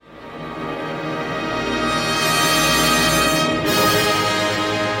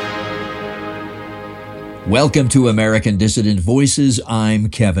Welcome to American Dissident Voices. I'm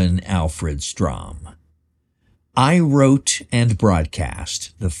Kevin Alfred Strom. I wrote and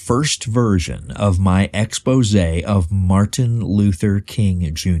broadcast the first version of my expose of Martin Luther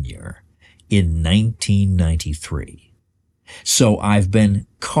King Jr. in 1993. So I've been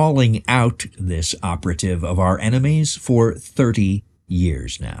calling out this operative of our enemies for 30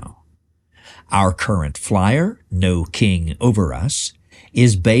 years now. Our current flyer, No King Over Us,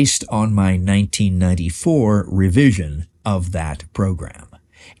 is based on my 1994 revision of that program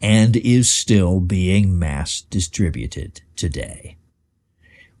and is still being mass distributed today.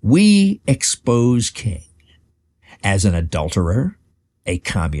 We expose King as an adulterer, a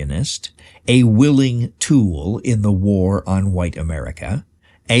communist, a willing tool in the war on white America,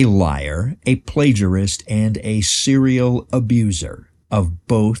 a liar, a plagiarist, and a serial abuser of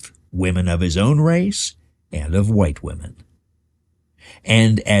both women of his own race and of white women.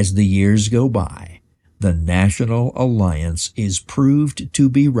 And as the years go by, the National Alliance is proved to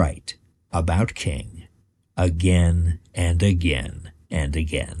be right about King again and again and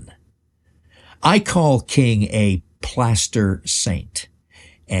again. I call King a plaster saint,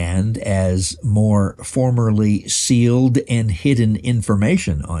 and as more formerly sealed and hidden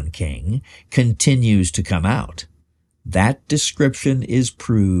information on King continues to come out, that description is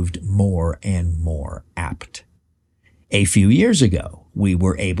proved more and more apt. A few years ago, we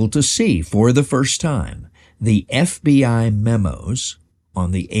were able to see for the first time the FBI memos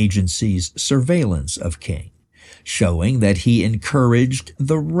on the agency's surveillance of King, showing that he encouraged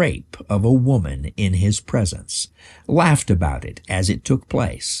the rape of a woman in his presence, laughed about it as it took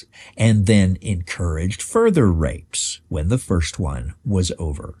place, and then encouraged further rapes when the first one was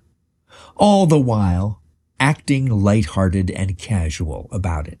over. All the while, acting lighthearted and casual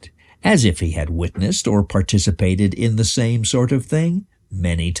about it, as if he had witnessed or participated in the same sort of thing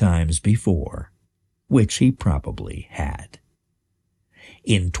many times before, which he probably had.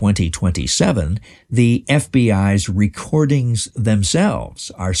 In 2027, the FBI's recordings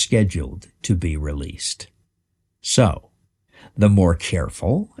themselves are scheduled to be released. So, the more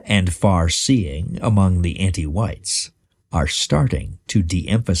careful and far-seeing among the anti-whites are starting to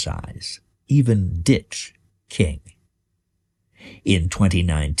de-emphasize, even ditch, King. In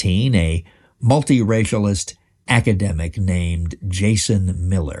 2019, a multiracialist academic named Jason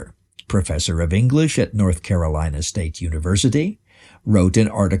Miller, professor of English at North Carolina State University, wrote an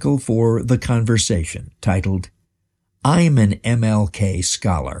article for The Conversation titled, "I'm an MLK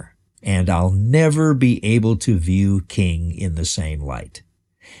scholar, and I'll never be able to view King in the same light,"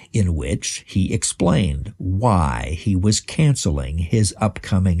 in which he explained why he was canceling his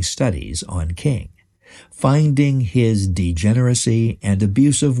upcoming studies on King, finding his degeneracy and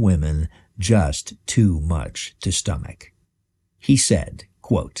abuse of women just too much to stomach. He said,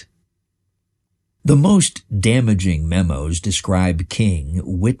 quote, "The most damaging memos describe King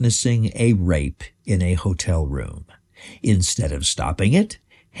witnessing a rape in a hotel room. Instead of stopping it,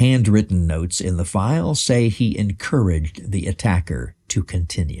 handwritten notes in the file say he encouraged the attacker to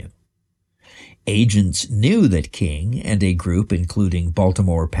continue. Agents knew that King and a group including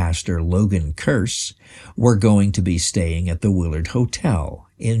Baltimore pastor Logan Kearse were going to be staying at the Willard Hotel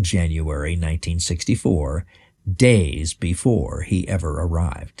in January 1964, days before he ever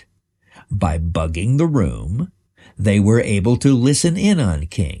arrived. By bugging the room, they were able to listen in on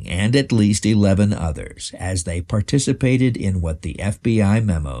King and at least 11 others as they participated in what the FBI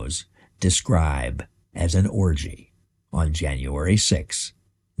memos describe as an orgy on January 6,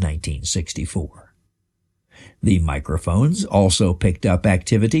 1964. The microphones also picked up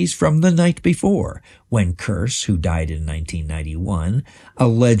activities from the night before, when Kearse, who died in 1991,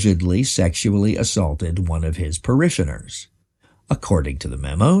 allegedly sexually assaulted one of his parishioners. According to the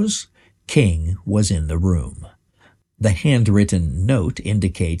memos, King was in the room. The handwritten note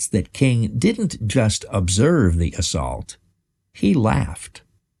indicates that King didn't just observe the assault, he laughed.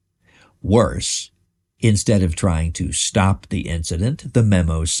 Worse, instead of trying to stop the incident, the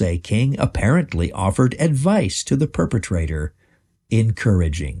memos say King apparently offered advice to the perpetrator,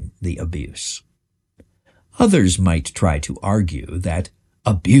 encouraging the abuse. Others might try to argue that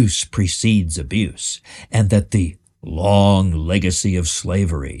abuse precedes abuse, and that the long legacy of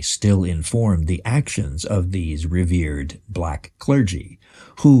slavery still informed the actions of these revered black clergy,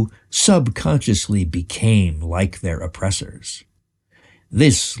 who subconsciously became like their oppressors.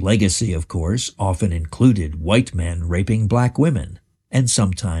 This legacy, of course, often included white men raping black women and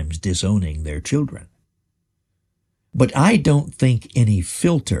sometimes disowning their children. But I don't think any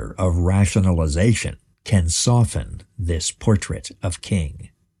filter of rationalization can soften this portrait of King.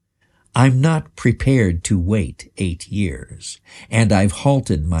 I'm not prepared to wait 8 years, and I've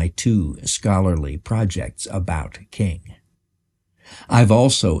halted my 2 scholarly projects about King. I've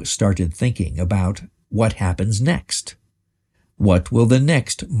also started thinking about what happens next. What will the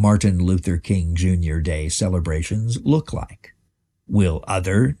next Martin Luther King Jr. Day celebrations look like? Will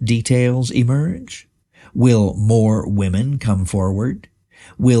other details emerge? Will more women come forward?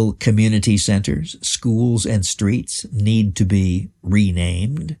 Will community centers, schools, and streets need to be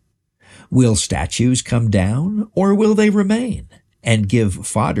renamed? Will statues come down, or will they remain and give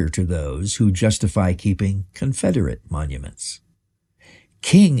fodder to those who justify keeping Confederate monuments?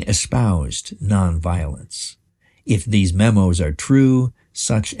 King espoused nonviolence. If these memos are true,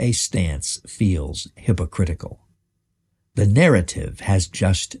 such a stance feels hypocritical. The narrative has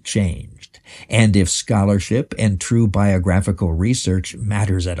just changed, and if scholarship and true biographical research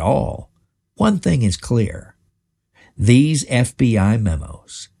matters at all, one thing is clear. These FBI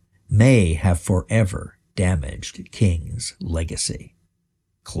memos may have forever damaged King's legacy.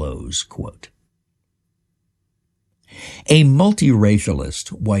 Close quote. A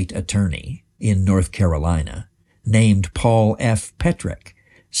multiracialist white attorney in North Carolina named Paul F. Petrick,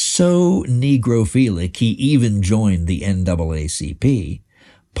 so Negrophilic he even joined the NAACP,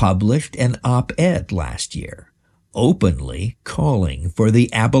 published an op-ed last year, openly calling for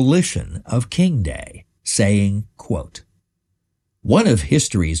the abolition of King Day, saying, quote, "One of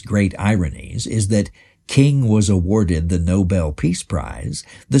history's great ironies is that King was awarded the Nobel Peace Prize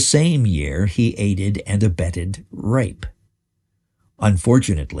the same year he aided and abetted rape.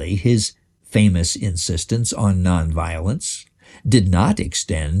 Unfortunately, his famous insistence on nonviolence did not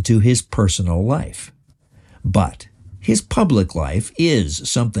extend to his personal life. But his public life is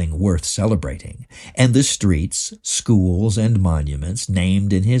something worth celebrating, and the streets, schools, and monuments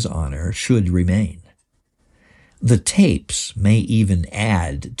named in his honor should remain. The tapes may even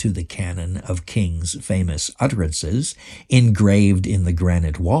add to the canon of King's famous utterances engraved in the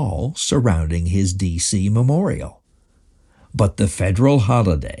granite wall surrounding his D.C. memorial. But the federal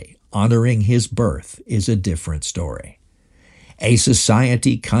holiday honoring his birth is a different story. A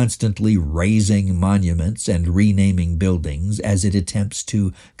society constantly raising monuments and renaming buildings as it attempts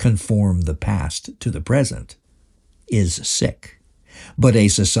to conform the past to the present is sick. But a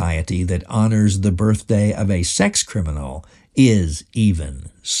society that honors the birthday of a sex criminal is even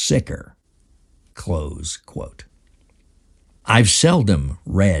sicker." Close quote. I've seldom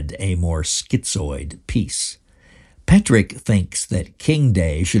read a more schizoid piece. Petrick thinks that King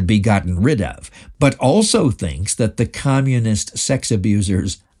Day should be gotten rid of, but also thinks that the communist sex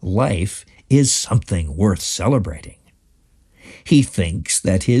abuser's life is something worth celebrating. He thinks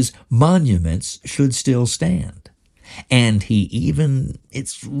that his monuments should still stand. And he even,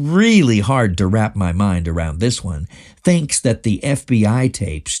 it's really hard to wrap my mind around this one, thinks that the FBI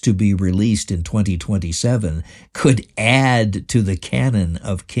tapes to be released in 2027 could add to the canon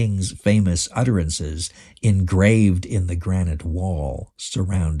of King's famous utterances engraved in the granite wall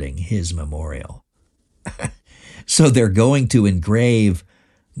surrounding his memorial. So they're going to engrave,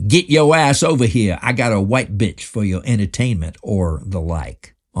 "Get your ass over here, I got a white bitch for your entertainment," or the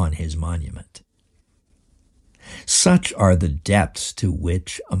like, on his monument. Such are the depths to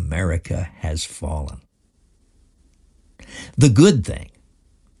which America has fallen. The good thing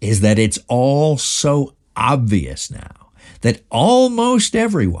is that it's all so obvious now that almost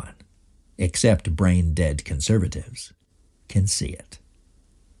everyone, except brain-dead conservatives, can see it.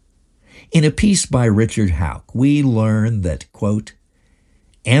 In a piece by Richard Houck, we learn that, quote,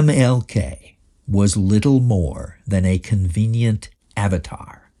 "MLK was little more than a convenient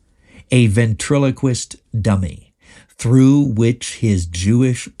avatar, a ventriloquist dummy through which his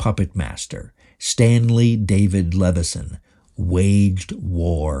Jewish puppet master, Stanley David Levison, waged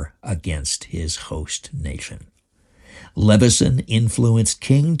war against his host nation. Levison influenced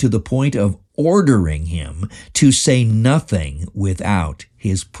King to the point of ordering him to say nothing without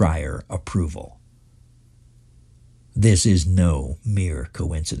his prior approval." This is no mere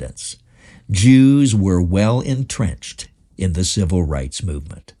coincidence. Jews were well entrenched in the civil rights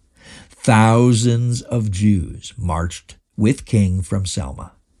movement. Thousands of Jews marched with King from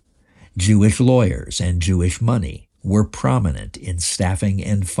Selma. Jewish lawyers and Jewish money were prominent in staffing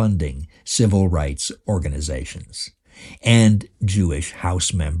and funding civil rights organizations. And Jewish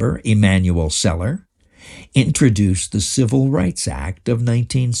House member Emanuel Seller introduced the Civil Rights Act of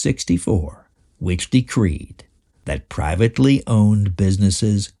 1964, which decreed that privately owned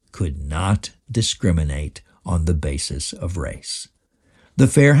businesses could not discriminate on the basis of race. The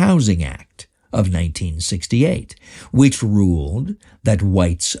Fair Housing Act of 1968, which ruled that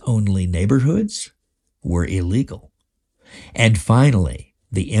whites-only neighborhoods were illegal. And finally,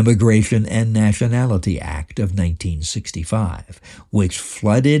 the Immigration and Nationality Act of 1965, which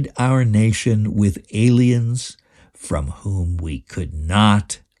flooded our nation with aliens from whom we could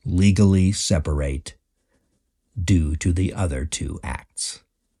not legally separate due to the other two acts.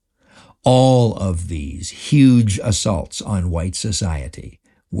 All of these huge assaults on white society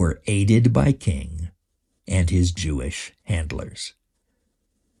were aided by King and his Jewish handlers.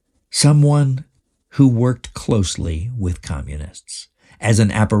 Someone who worked closely with communists as an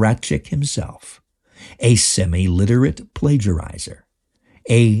apparatchik himself, a semi-literate plagiarizer,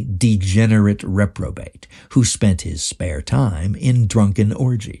 a degenerate reprobate who spent his spare time in drunken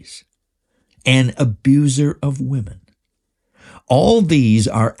orgies, an abuser of women. All these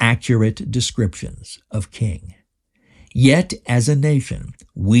are accurate descriptions of King. Yet, as a nation,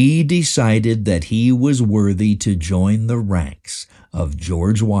 we decided that he was worthy to join the ranks of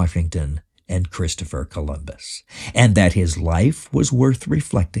George Washington and Christopher Columbus, and that his life was worth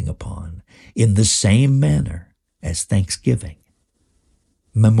reflecting upon in the same manner as Thanksgiving,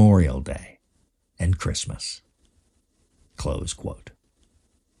 Memorial Day, and Christmas. Close quote.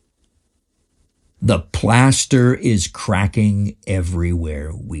 The plaster is cracking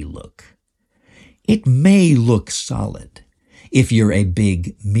everywhere we look. It may look solid if you're a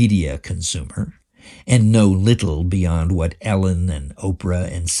big media consumer and know little beyond what Ellen and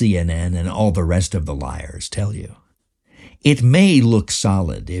Oprah and CNN and all the rest of the liars tell you. It may look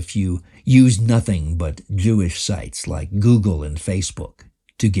solid if you use nothing but Jewish sites like Google and Facebook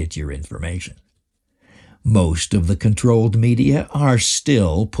to get your information. Most of the controlled media are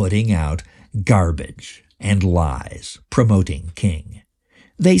still putting out garbage and lies promoting King.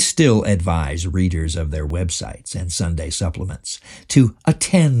 They still advise readers of their websites and Sunday supplements to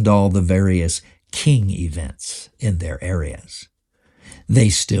attend all the various King events in their areas. They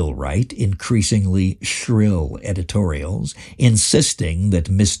still write increasingly shrill editorials insisting that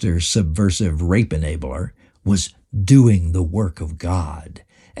Mr. Subversive Rape Enabler was doing the work of God,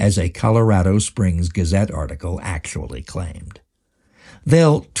 as a Colorado Springs Gazette article actually claimed.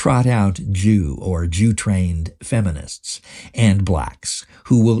 They'll trot out Jew or Jew-trained feminists and blacks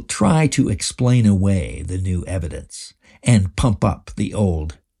who will try to explain away the new evidence and pump up the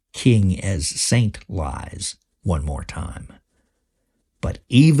old King as Saint lies one more time. But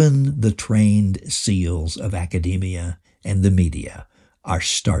even the trained SEALs of academia and the media are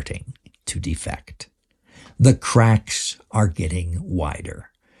starting to defect. The cracks are getting wider.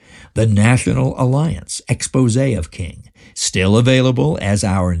 The National Alliance expose of King, still available as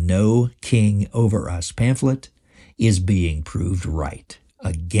our No King Over Us pamphlet, is being proved right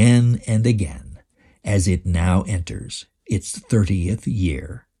again and again as it now enters its 30th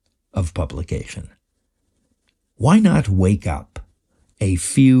year of publication. Why not wake up a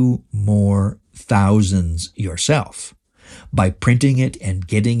few more thousands yourself by printing it and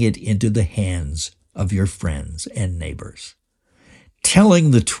getting it into the hands of your friends and neighbors? Telling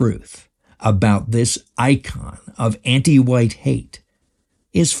the truth about this icon of anti-white hate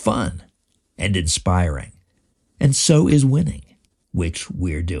is fun and inspiring, and so is winning, which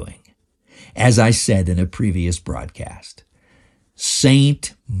we're doing. As I said in a previous broadcast,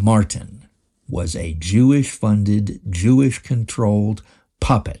 Saint Martin was a Jewish-funded, Jewish-controlled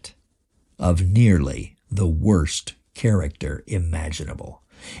puppet of nearly the worst character imaginable,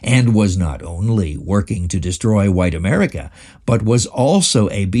 and was not only working to destroy white America, but was also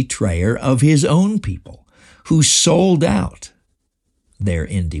a betrayer of his own people, who sold out their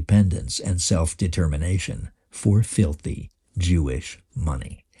independence and self-determination for filthy Jewish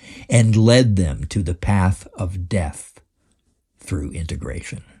money, and led them to the path of death through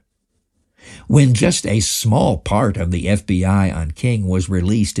integration. When just a small part of the FBI on King was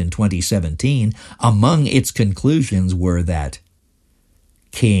released in 2017, among its conclusions were that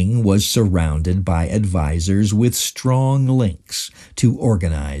King was surrounded by advisors with strong links to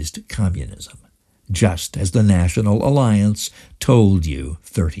organized communism, just as the National Alliance told you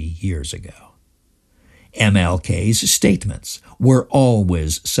 30 years ago. MLK's statements were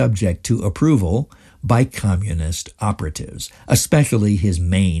always subject to approval by communist operatives, especially his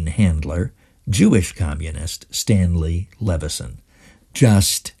main handler, Jewish communist Stanley Levison,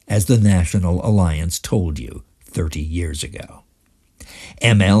 just as the National Alliance told you 30 years ago.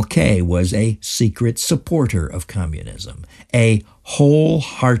 MLK was a secret supporter of communism, a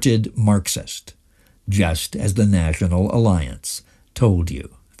wholehearted Marxist, just as the National Alliance told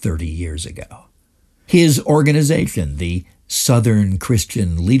you 30 years ago. His organization, the Southern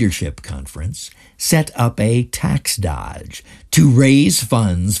Christian Leadership Conference, set up a tax dodge to raise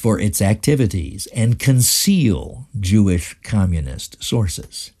funds for its activities and conceal Jewish communist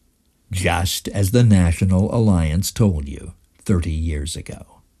sources, just as the National Alliance told you 30 years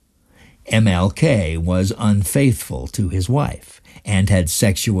ago. MLK was unfaithful to his wife and had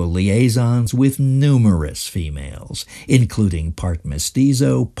sexual liaisons with numerous females, including part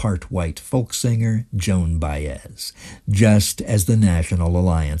mestizo, part white folk singer Joan Baez, just as the National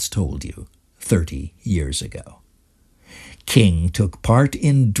Alliance told you 30 years ago. King took part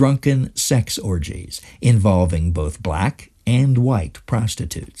in drunken sex orgies involving both black and white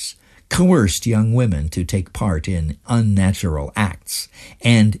prostitutes, coerced young women to take part in unnatural acts,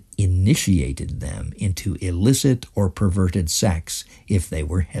 and initiated them into illicit or perverted sex if they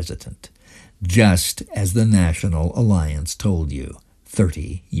were hesitant, just as the National Alliance told you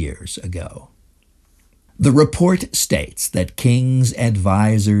 30 years ago. The report states that King's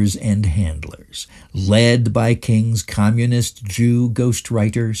advisors and handlers, led by King's communist Jew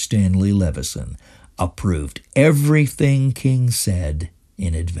ghostwriter Stanley Levison, approved everything King said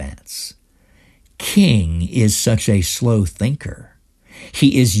in advance. King is such a slow thinker.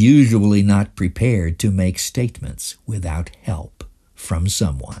 He is usually not prepared to make statements without help from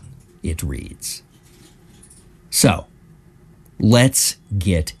someone, it reads. So, let's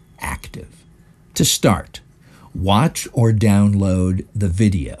get active. To start, watch or download the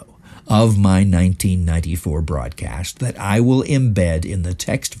video of my 1994 broadcast that I will embed in the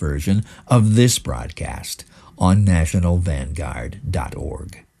text version of this broadcast on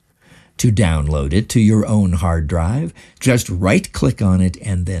nationalvanguard.org. To download it to your own hard drive, just right-click on it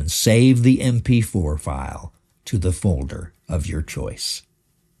and then save the MP4 file to the folder of your choice.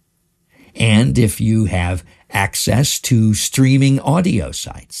 And if you have access to streaming audio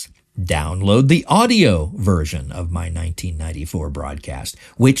sites, download the audio version of my 1994 broadcast,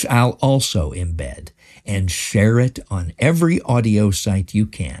 which I'll also embed, and share it on every audio site you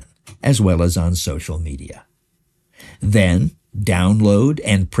can, as well as on social media. Then download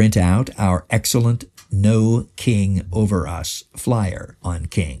and print out our excellent No King Over Us flyer on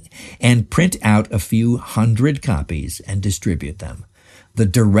King, and print out a few hundred copies and distribute them. The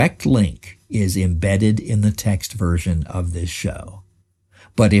direct link is embedded in the text version of this show.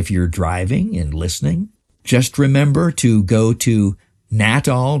 But if you're driving and listening, just remember to go to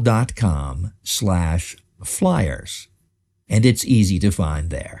natall.com/flyers. And it's easy to find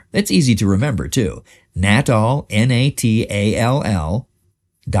there. It's easy to remember, too. Natall,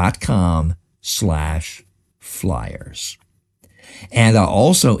 natall.com/flyers. And I'll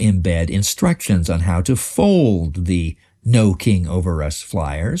also embed instructions on how to fold the No King Over Us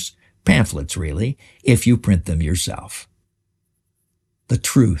flyers, pamphlets really, if you print them yourself. The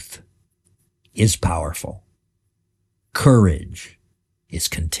truth is powerful. Courage is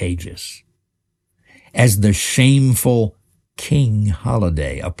contagious. As the shameful King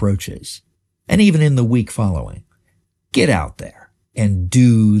holiday approaches, and even in the week following, get out there and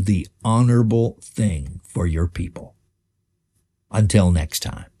do the honorable thing for your people. Until next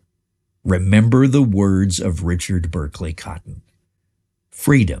time, remember the words of Richard Berkeley Cotton.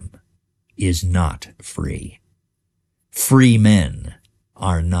 Freedom is not free. Free men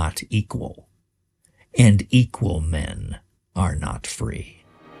are not equal, and equal men are not free.